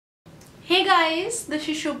Hey guys, this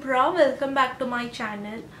is Shubhra. Welcome back to my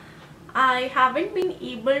channel. I haven't been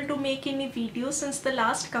able to make any videos since the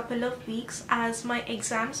last couple of weeks as my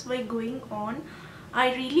exams were going on.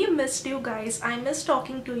 I really missed you guys. I missed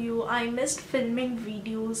talking to you. I missed filming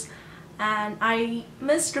videos and I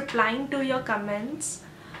missed replying to your comments.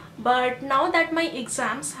 But now that my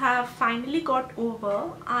exams have finally got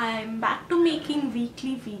over, I'm back to making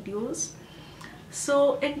weekly videos.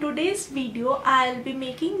 So in today's video, I'll be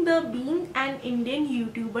making the Being an Indian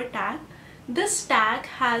YouTuber tag. This tag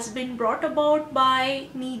has been brought about by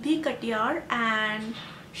Nidhi, Katiyar and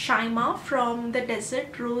Shyma from the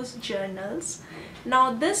Desesrt journals.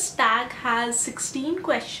 Now this tag has 16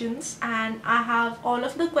 questions and I have all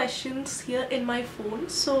of the questions here in my phone.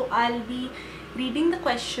 So I'll be reading the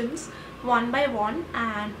questions one by one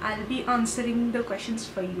and I'll be answering the questions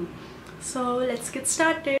for you. So let's get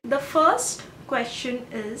started. The first question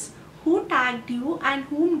is, who tagged you and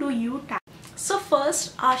whom do you tag? So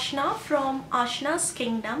first, Ashna from Ashna's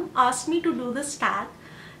Kingdom asked me to do this tag,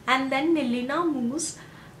 and then Nileena Moose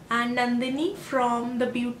and Nandini from the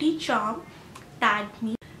Beauty Charm tagged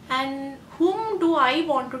me. And whom do I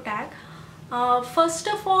want to tag? First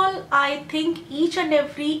of all, I think each and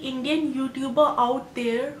every Indian YouTuber out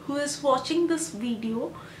there who is watching this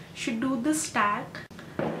video should do this tag.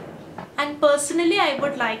 And personally, I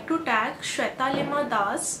would like to tag Shweta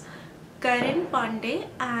Das, Karin Pandey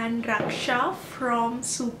and Raksha from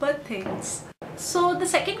Super Things. So the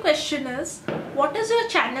second question is, what is your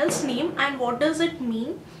channel's name and what does it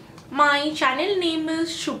mean? My channel name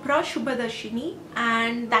is Shubhra Shubhadashini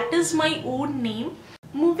and that is my own name.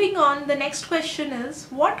 Moving on, the next question is,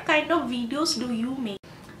 what kind of videos do you make?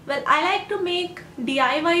 Well, I like to make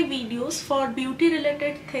DIY videos for beauty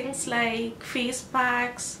related things like face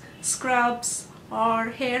packs, scrubs or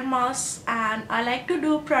hair masks, and I like to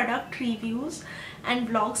do product reviews and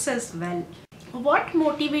vlogs as well. What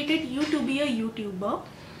motivated you to be a YouTuber?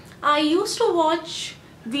 I used to watch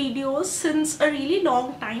videos since a really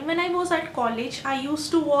long time. When I was at college, I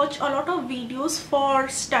used to watch a lot of videos for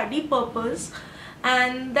study purpose,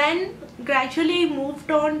 and then gradually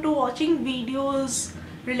moved on to watching videos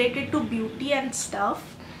related to beauty and stuff.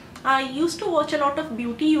 I used to watch a lot of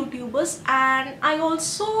beauty YouTubers and I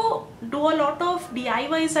also do a lot of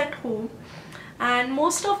DIYs at home, and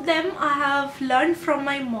most of them I have learned from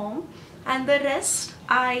my mom, and the rest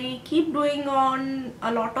I keep doing on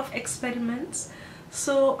a lot of experiments.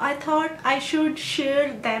 So I thought I should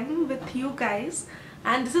share them with you guys,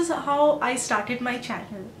 and this is how I started my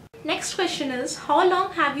channel. Next question is, how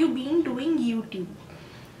long have you been doing YouTube?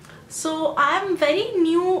 So I am very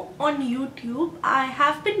new on YouTube. I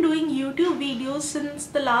have been doing YouTube videos since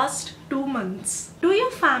the last 2 months. Do your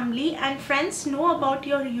family and friends know about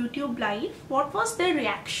your YouTube life? What was their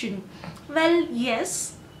reaction? Well,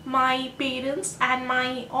 yes, my parents and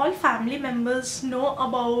my all family members know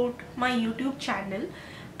about my YouTube channel,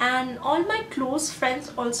 and all my close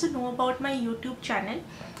friends also know about my YouTube channel.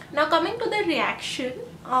 Now coming to the reaction,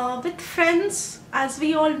 with friends, as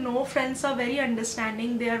we all know, friends are very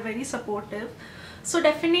understanding, they are very supportive. So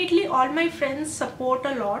definitely all my friends support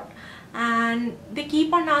a lot and they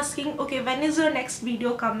keep on asking, okay, when is your next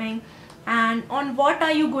video coming and on what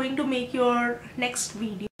are you going to make your next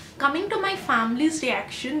video? Coming to my family's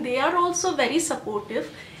reaction, they are also very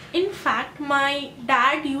supportive. In fact, my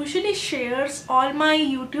dad usually shares all my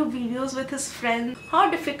YouTube videos with his friends,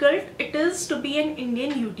 how difficult it is to be an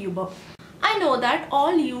Indian YouTuber. I know that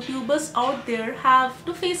all YouTubers out there have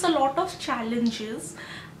to face a lot of challenges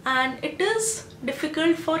and it is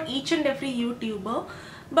difficult for each and every YouTuber,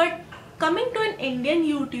 but coming to an Indian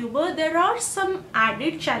YouTuber, there are some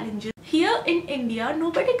added challenges. Here in India,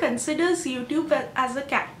 nobody considers YouTube as a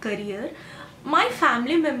career. My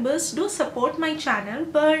family members do support my channel,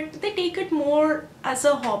 but they take it more as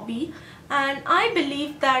a hobby, and I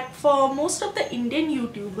believe that for most of the Indian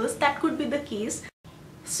YouTubers that could be the case.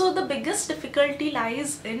 So the biggest difficulty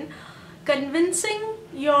lies in convincing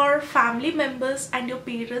your family members and your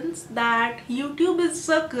parents that YouTube is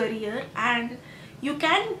a career and you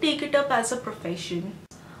can take it up as a profession.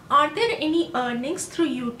 Are there any earnings through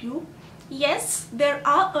YouTube? Yes, there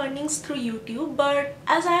are earnings through YouTube, but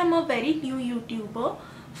as I am a very new YouTuber,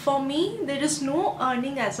 for me there is no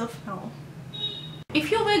earning as of now. If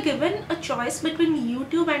you were given a choice between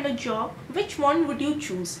YouTube and a job, which one would you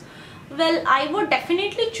choose? Well, I would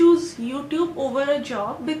definitely choose YouTube over a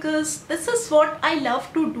job because this is what I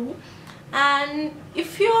love to do, and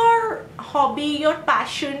if your hobby, your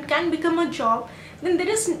passion can become a job, then there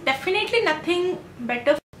is definitely nothing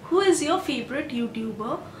better. Who is your favorite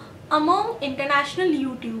YouTuber? Among international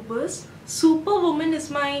YouTubers, Superwoman is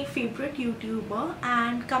my favorite YouTuber,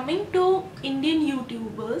 and coming to Indian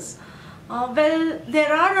YouTubers, well,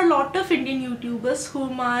 there are a lot of Indian YouTubers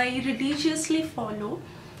whom I religiously follow.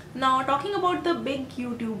 Now, talking about the big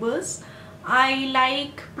YouTubers, I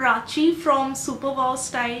like Prachi from Super Wow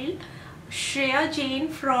Style, Shreya Jain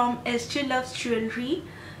from SJ Loves Jewelry,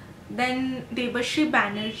 then Debashri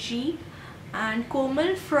Banerjee, and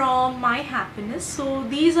Komal from My Happiness. So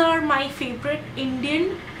these are my favorite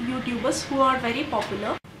Indian YouTubers who are very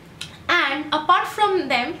popular. And apart from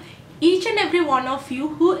them, each and every one of you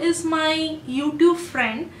who is my YouTube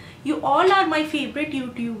friend, you all are my favorite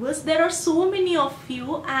YouTubers. There are so many of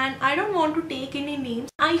you and I don't want to take any names.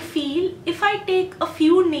 I feel if I take a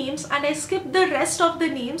few names and I skip the rest of the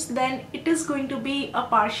names, then it is going to be a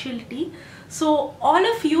partiality. So all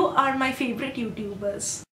of you are my favorite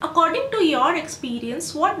YouTubers. According to your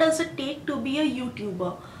experience, what does it take to be a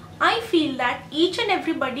YouTuber? I feel that each and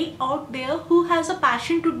everybody out there who has a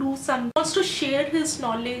passion to do something, wants to share his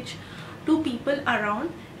knowledge to people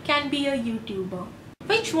around, can be a YouTuber.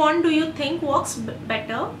 Which one do you think works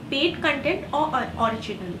better, paid content or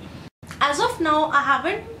original? As of now, I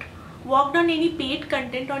haven't worked on any paid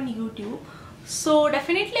content on YouTube. So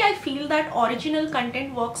definitely I feel that original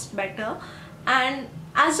content works better. And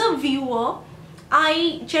as a viewer,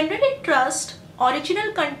 I generally trust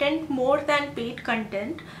original content more than paid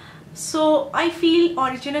content. So I feel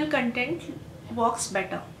original content works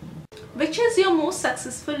better. Which is your most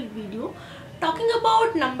successful video? Talking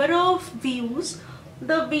about number of views,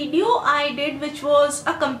 the video I did, which was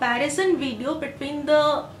a comparison video between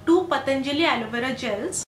the two Patanjali aloe vera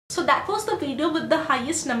gels. So that was the video with the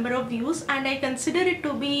highest number of views and I consider it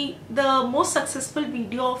to be the most successful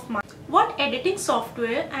video of mine. What editing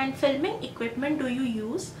software and filming equipment do you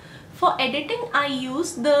use? For editing, I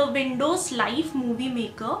use the Windows Live Movie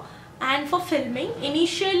Maker. And for filming,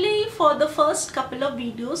 initially for the first couple of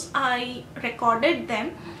videos, I recorded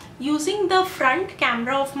them using the front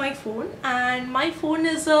camera of my phone, and my phone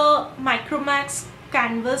is a Micromax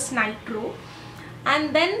Canvas Nitro.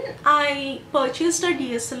 And then I purchased a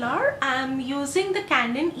DSLR. I'm using the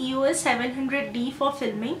Canon EOS 700D for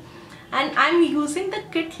filming, and I'm using the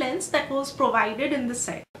kit lens that was provided in the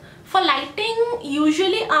set. For lighting,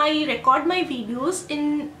 usually I record my videos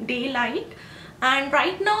in daylight. And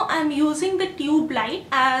right now I'm using the tube light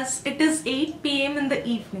as it is 8 PM in the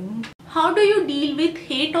evening. How do you deal with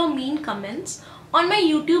hate or mean comments? On my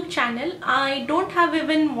YouTube channel, I don't have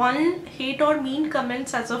even one hate or mean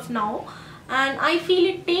comments as of now. And I feel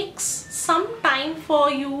it takes some time for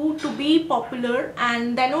you to be popular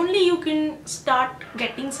and then only you can start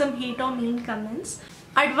getting some hate or mean comments.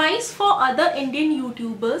 Advice for other Indian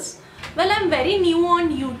YouTubers. Well, I'm very new on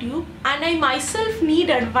YouTube and I myself need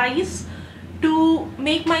advice to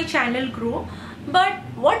make my channel grow, but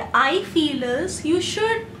what I feel is you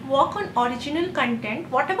should work on original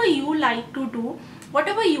content. Whatever you like to do,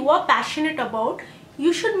 whatever you are passionate about,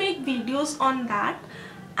 you should make videos on that,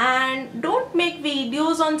 and don't make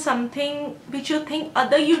videos on something which you think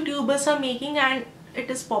other YouTubers are making and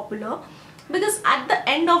it is popular, because at the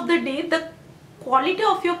end of the day the quality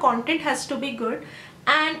of your content has to be good.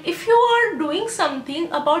 And if you are doing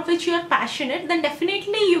something about which you are passionate, then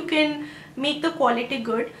definitely you can make the quality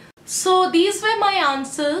good. So these were my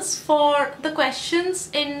answers for the questions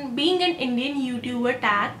in being an Indian YouTuber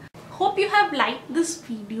tag. Hope you have liked this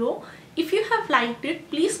video. If you have liked it,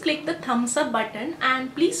 please click the thumbs up button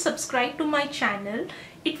and please subscribe to my channel.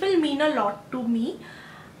 It will mean a lot to me,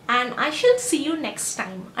 and I shall see you next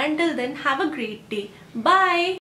time. Until then, have a great day. Bye.